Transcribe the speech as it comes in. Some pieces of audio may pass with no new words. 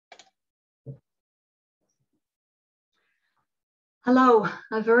Hello,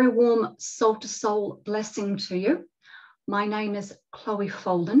 a very warm soul-to-soul blessing to you. My name is Chloe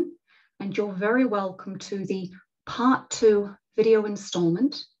Folden, and you're very welcome to the part 2 video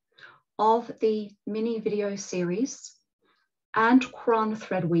installment of the mini video series Antahkarana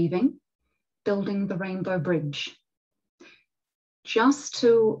thread weaving, building the rainbow bridge. Just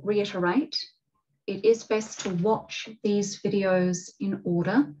to reiterate, it is best to watch these videos in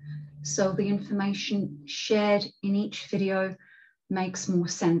order so the information shared in each video makes more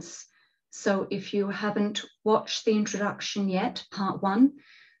sense. So if you haven't watched the introduction yet, part 1,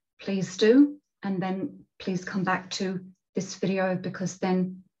 please do, and then please come back to this video because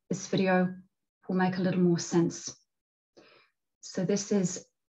then this video will make a little more sense. So this is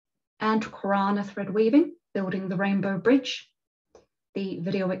Antahkarana thread weaving, building the rainbow bridge, the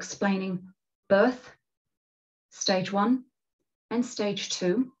video explaining birth, stage 1 and stage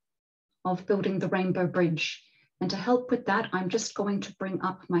 2 of building the rainbow bridge. And to help with that, I'm just going to bring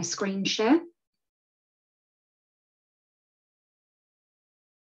up my screen share.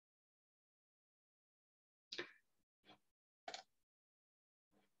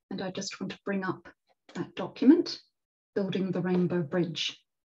 And I just want to bring up that document, building the rainbow bridge.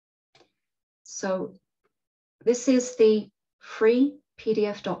 So this is the free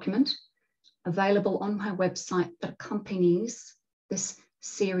PDF document available on my website that accompanies this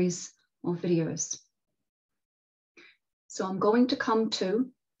series of videos. So I'm going to come to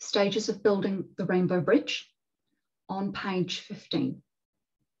stages of building the rainbow bridge on page 15.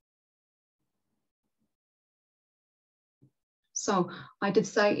 So I did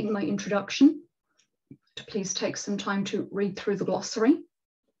say in my introduction to please take some time to read through the glossary.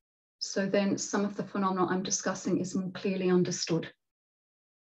 So then some of the phenomena I'm discussing is more clearly understood.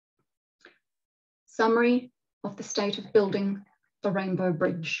 Summary of the state of building the rainbow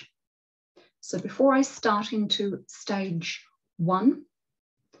bridge. So before I start into stage 1,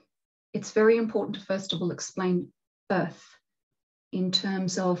 it's very important to first of all explain birth in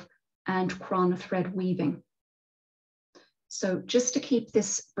terms of Antahkarana thread weaving. So just to keep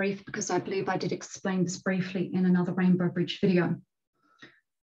this brief, because I believe I did explain this briefly in another rainbow bridge video.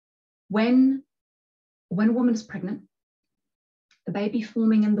 When a woman is pregnant, the baby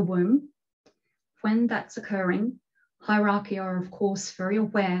forming in the womb, when that's occurring, hierarchy are of course very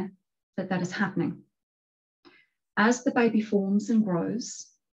aware that that is happening. As the baby forms and grows,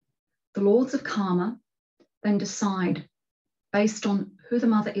 the lords of karma then decide based on who the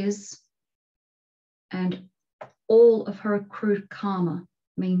mother is and all of her accrued karma,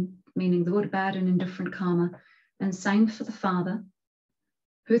 meaning the good, bad, and indifferent karma, and same for the father,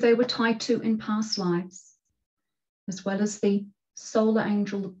 who they were tied to in past lives, as well as the solar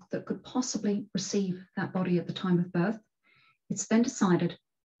angel that could possibly receive that body at the time of birth. It's then decided,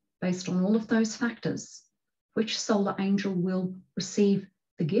 based on all of those factors, which solar angel will receive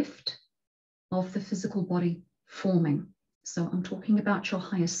the gift of the physical body forming. So I'm talking about your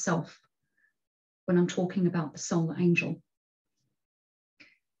higher self when I'm talking about the solar angel.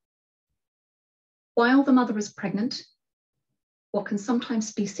 While the mother is pregnant, what can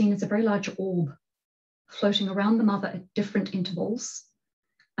sometimes be seen as a very large orb floating around the mother at different intervals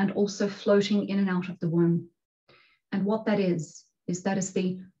and also floating in and out of the womb. And what that is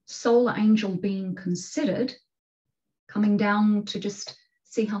the solar angel being considered, coming down to just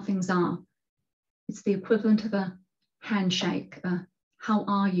see how things are. It's the equivalent of a handshake, how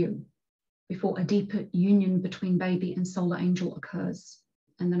are you, before a deeper union between baby and solar angel occurs.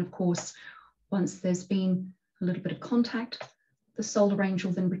 And then of course, once there's been a little bit of contact, the solar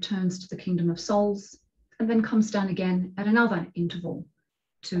angel then returns to the kingdom of souls and then comes down again at another interval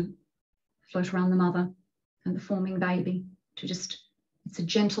to float around the mother and the forming baby to just, it's a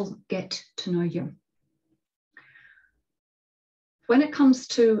gentle get to know you. When it comes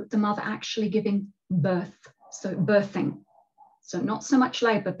to the mother actually giving birth, so birthing, so not so much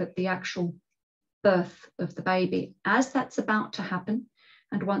labor, but the actual birth of the baby, as that's about to happen,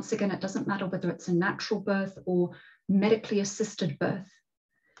 and once again, it doesn't matter whether it's a natural birth or medically assisted birth,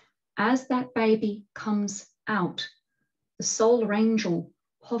 as that baby comes out, the solar angel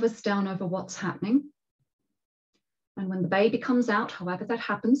hovers down over what's happening. And when the baby comes out, however that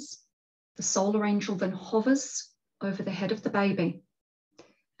happens, the solar angel then hovers over the head of the baby.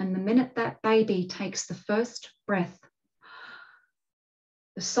 And the minute that baby takes the first breath,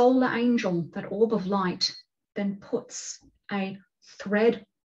 the solar angel, that orb of light, then puts a thread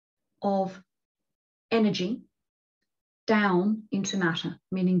of energy down into matter,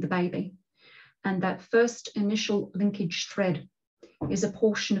 meaning the baby. And that first initial linkage thread is a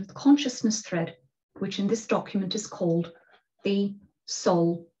portion of the consciousness thread, which in this document is called the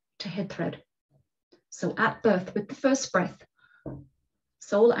soul to head thread. So at birth, with the first breath,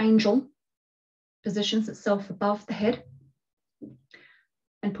 soul angel positions itself above the head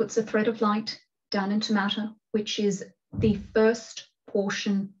and puts a thread of light down into matter, which is the first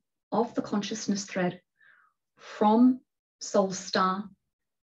portion of the consciousness thread from soul star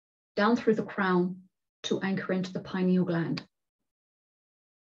down through the crown to anchor into the pineal gland.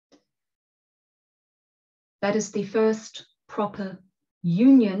 That is the first proper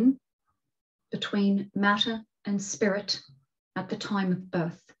union between matter and spirit at the time of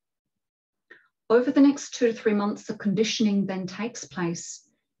birth. Over the next 2 to 3 months, the conditioning then takes place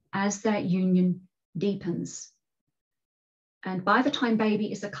as that union deepens. And by the time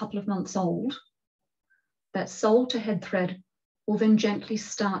baby is a couple of months old, that soul to head thread will then gently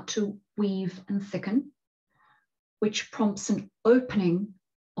start to weave and thicken, which prompts an opening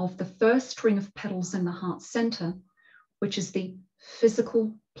of the first ring of petals in the heart center, which is the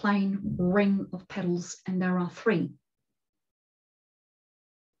physical plane ring of petals, and there are 3.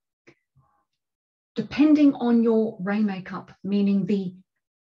 Depending on your ray makeup, meaning the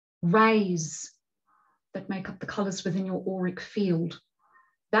rays that make up the colors within your auric field,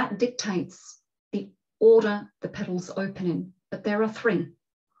 that dictates the order the petals open in, but there are 3.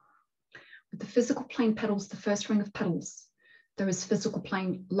 With the physical plane petals, the first ring of petals, there is physical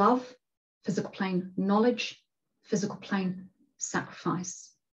plane love, physical plane knowledge, physical plane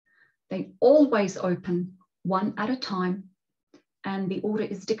sacrifice. They always open one at a time, and the order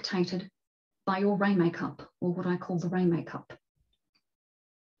is dictated by your ray makeup, or what I call the ray makeup.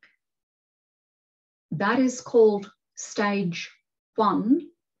 That is called stage 1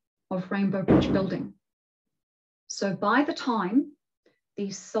 of rainbow bridge building. So by the time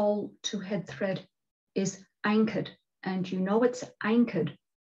the soul to head thread is anchored, and you know it's anchored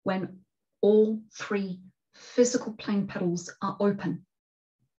when all 3 physical plane petals are open,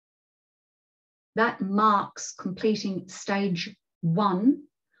 that marks completing stage 1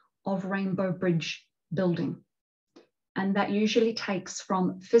 of rainbow bridge building. And that usually takes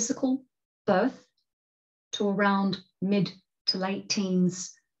from physical birth to around mid to late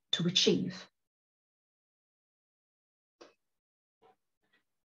teens to achieve.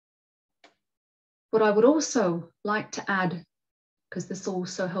 What I would also like to add, because this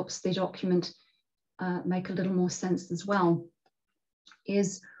also helps the document make a little more sense as well,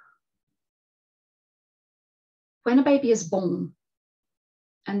 is when a baby is born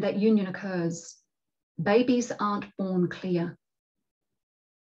and that union occurs, babies aren't born clear.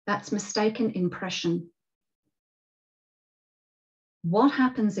 That's mistaken impression. What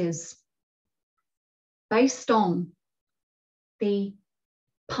happens is, based on the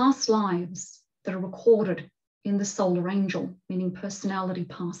past lives that are recorded in the solar angel, meaning personality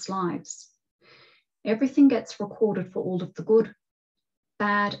past lives, everything gets recorded for all of the good,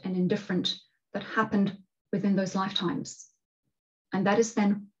 bad, and indifferent that happened within those lifetimes. And that is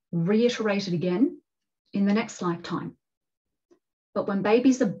then reiterated again in the next lifetime. But when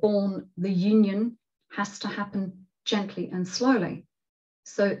babies are born, the union has to happen gently and slowly.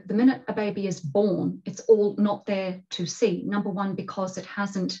 So the minute a baby is born, it's all not there to see. Number 1, because it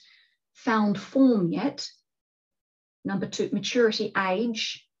hasn't found form yet. Number 2, maturity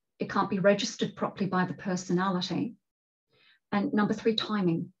age. It can't be registered properly by the personality. And number 3,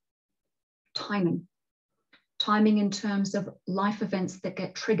 timing. Timing in terms of life events that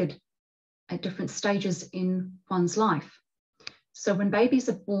get triggered at different stages in one's life. So when babies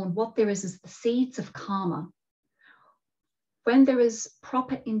are born, what there is the seeds of karma. When there is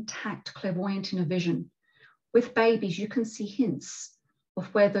proper intact clairvoyant inner vision, with babies, you can see hints of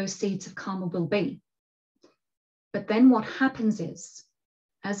where those seeds of karma will be. But then what happens is,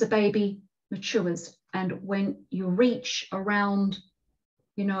 as a baby matures, and when you reach around,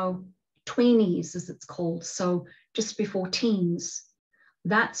 tweenies, as it's called, so just before teens,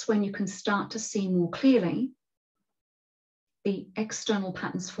 that's when you can start to see more clearly the external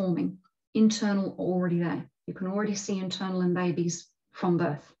patterns forming. Internal already there. You can already see internal in babies from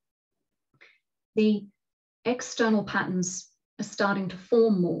birth. The external patterns are starting to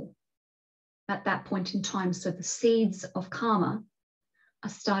form more at that point in time. So the seeds of karma are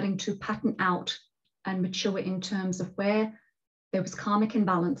starting to pattern out and mature in terms of where there was karmic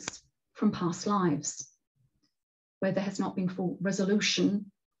imbalance from past lives, where there has not been full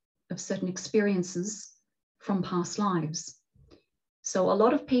resolution of certain experiences from past lives. So a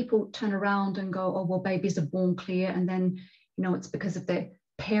lot of people turn around and go, oh, well, babies are born clear, and then, it's because of their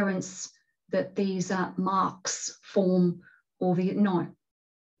parents that these marks form, or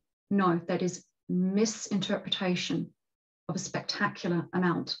no, that is misinterpretation of a spectacular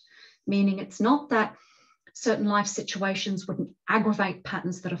amount, meaning it's not that certain life situations wouldn't aggravate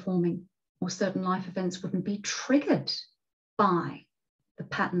patterns that are forming, or certain life events wouldn't be triggered by the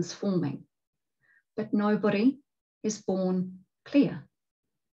patterns forming. But nobody is born clear,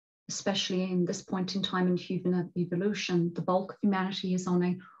 especially in this point in time in human evolution. The bulk of humanity is on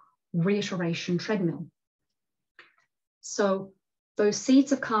a reiteration treadmill. So those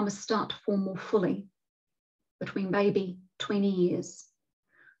seeds of karma start to form more fully between maybe 20 years.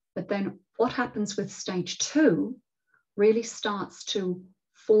 But then what happens with stage 2 really starts to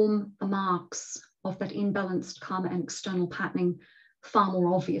form the marks of that imbalanced karma and external patterning far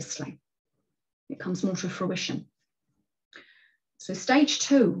more obviously. It comes more to fruition. So stage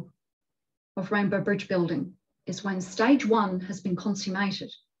 2 of rainbow bridge building is when stage 1 has been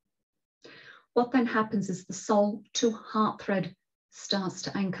consummated. What then happens is the soul to heart thread starts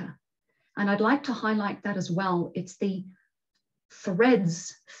to anchor. And I'd like to highlight that as well. It's the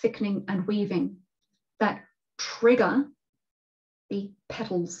threads thickening and weaving that trigger the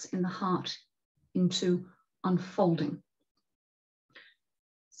petals in the heart into unfolding.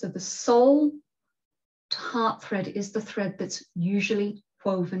 So the soul to heart thread is the thread that's usually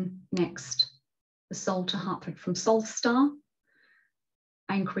woven next. The soul to heart thread from soul star,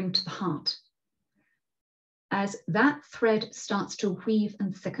 anchoring to the heart. As that thread starts to weave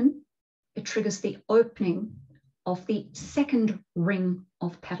and thicken, it triggers the opening of the second ring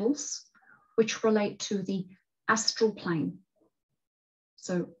of petals, which relate to the astral plane.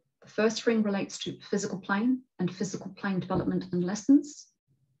 So the first ring relates to physical plane and physical plane development and lessons.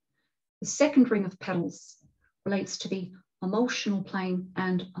 The second ring of petals relates to the emotional plane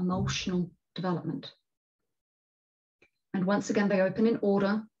and emotional development. And once again, they open in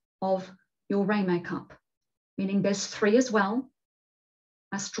order of your rainmaker, meaning there's 3 as well: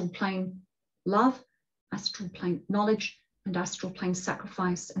 astral plane love, astral plane knowledge, and astral plane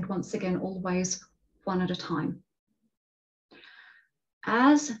sacrifice. And once again, always one at a time.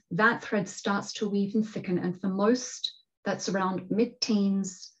 As that thread starts to weave and thicken, and for most, that's around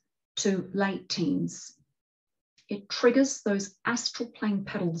mid-teens to late teens, it triggers those astral plane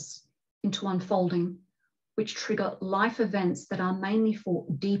petals into unfolding, which trigger life events that are mainly for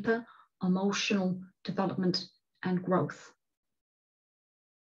deeper emotional development and growth.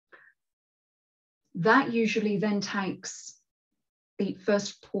 That usually then takes the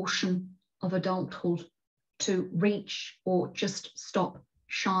first portion of adulthood to reach or just stop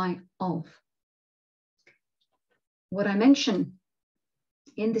shy of. What I mention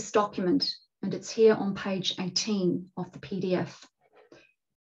in this document, and it's here on page 18 of the PDF,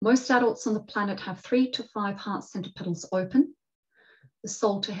 most adults on the planet have 3 to 5 heart center petals open, the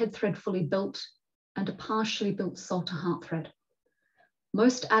soul to head thread fully built, and a partially built soul to heart thread.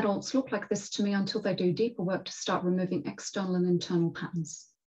 Most adults look like this to me until they do deeper work to start removing external and internal patterns.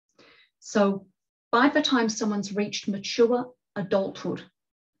 So by the time someone's reached mature adulthood,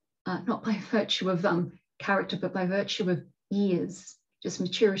 not by virtue of character, but by virtue of years, just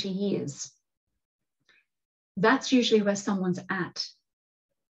maturity years, that's usually where someone's at.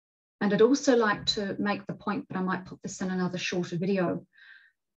 And I'd also like to make the point, but I might put this in another shorter video,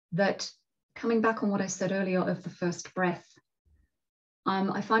 that coming back on what I said earlier of the first breath,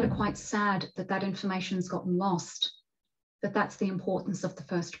 I find it quite sad that that information has gotten lost, that that's the importance of the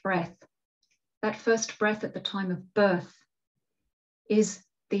first breath. That first breath at the time of birth is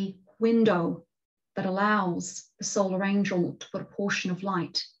the window that allows the solar angel to put a portion of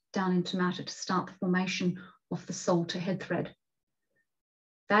light down into matter to start the formation of the soul to head thread.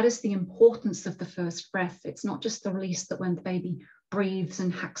 That is the importance of the first breath. It's not just the release that when the baby breathes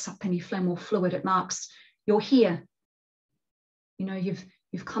and hacks up any phlegm or fluid, it marks you're here. You know,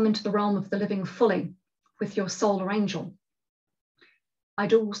 you've come into the realm of the living fully with your solar angel. I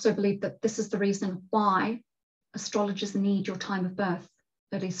do also believe that this is the reason why astrologers need your time of birth,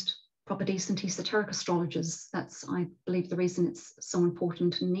 at least proper decent esoteric astrologers. That's, I believe, the reason it's so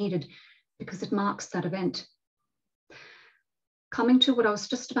important and needed, because it marks that event. Coming to what I was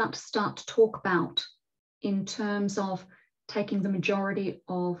just about to start to talk about in terms of taking the majority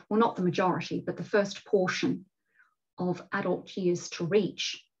of, well, not the majority, but the first portion of adult years to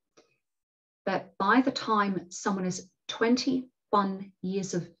reach, that by the time someone is 21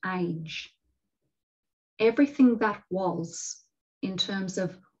 years of age, everything that was in terms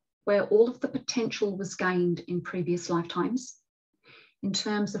of where all of the potential was gained in previous lifetimes, in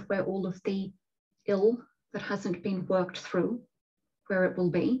terms of where all of the ill that hasn't been worked through, where it will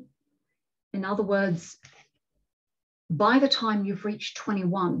be. In other words, by the time you've reached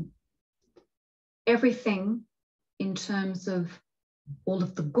 21, everything in terms of all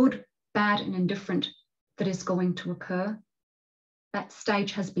of the good, bad, and indifferent that is going to occur, that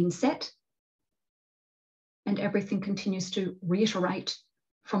stage has been set, and everything continues to reiterate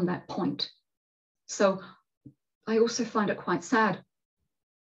from that point. So I also find it quite sad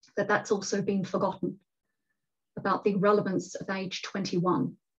that that's also been forgotten about the relevance of age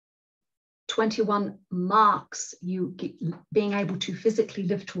 21. 21 marks you being able to physically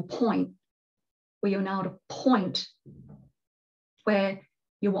live to a point where you're now at a point where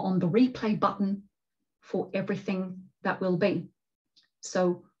you are on the replay button for everything that will be.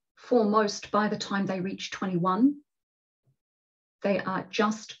 So for most, by the time they reach 21, they are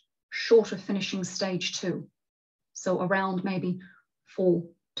just short of finishing stage 2. So around maybe 4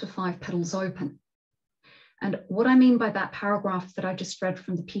 to 5 petals open. And what I mean by that paragraph that I just read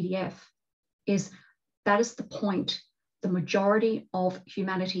from the PDF is that is the point the majority of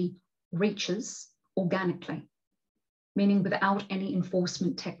humanity reaches organically, meaning without any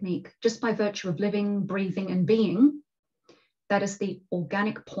enforcement technique, just by virtue of living, breathing, and being. That is the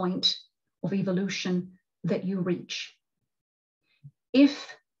organic point of evolution that you reach.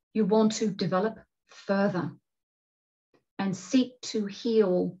 If you want to develop further and seek to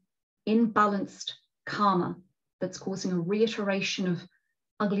heal imbalanced karma that's causing a reiteration of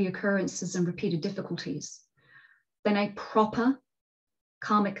ugly occurrences and repeated difficulties, then a proper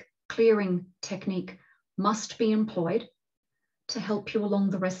karmic clearing technique must be employed to help you along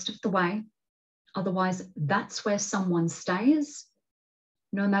the rest of the way. Otherwise, that's where someone stays,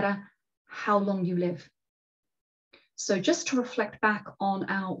 no matter how long you live. So just to reflect back on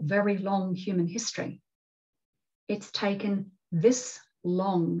our very long human history, it's taken this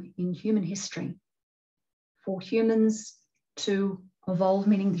long in human history for humans to evolve,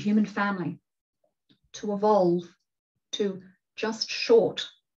 meaning the human family, to evolve to just short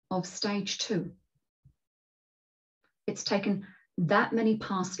of stage 2. It's taken that many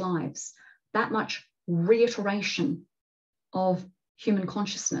past lives, that much reiteration of human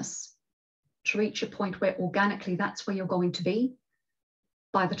consciousness to reach a point where organically that's where you're going to be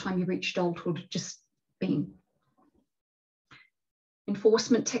by the time you reach adulthood, just being.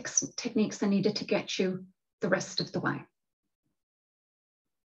 Enforcement techniques are needed to get you the rest of the way.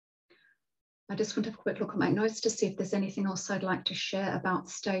 I just want to have a quick look at my notes to see if there's anything else I'd like to share about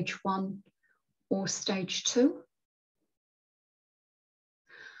stage 1 or stage 2.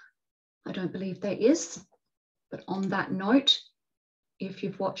 I don't believe there is, but on that note, if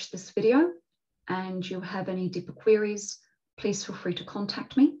you've watched this video and you have any deeper queries, please feel free to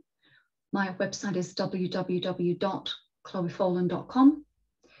contact me. My website is www.chloefollen.com,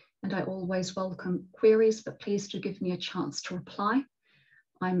 and I always welcome queries, but please do give me a chance to reply.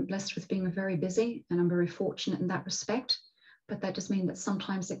 I'm blessed with being very busy, and I'm very fortunate in that respect, but that does mean that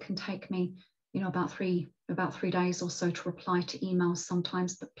sometimes it can take me, about three days or so to reply to emails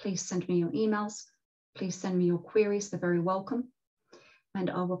sometimes, but please send me your emails. Please send me your queries. They're very welcome, and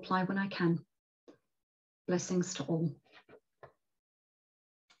I'll reply when I can. Blessings to all.